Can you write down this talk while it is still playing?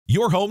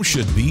Your home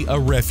should be a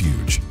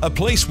refuge, a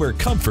place where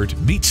comfort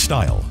meets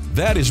style.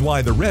 That is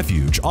why The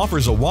Refuge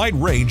offers a wide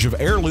range of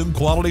heirloom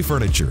quality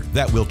furniture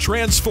that will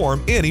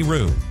transform any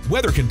room.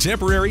 Whether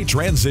contemporary,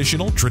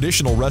 transitional,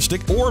 traditional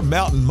rustic, or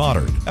mountain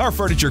modern, our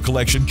furniture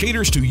collection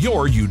caters to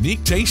your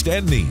unique taste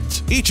and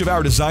needs. Each of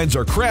our designs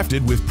are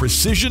crafted with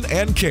precision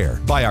and care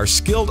by our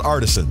skilled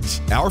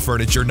artisans. Our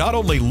furniture not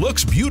only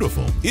looks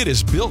beautiful, it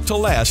is built to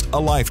last a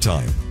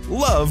lifetime.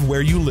 Love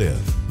where you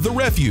live. The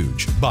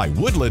Refuge by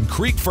Woodland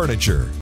Creek Furniture.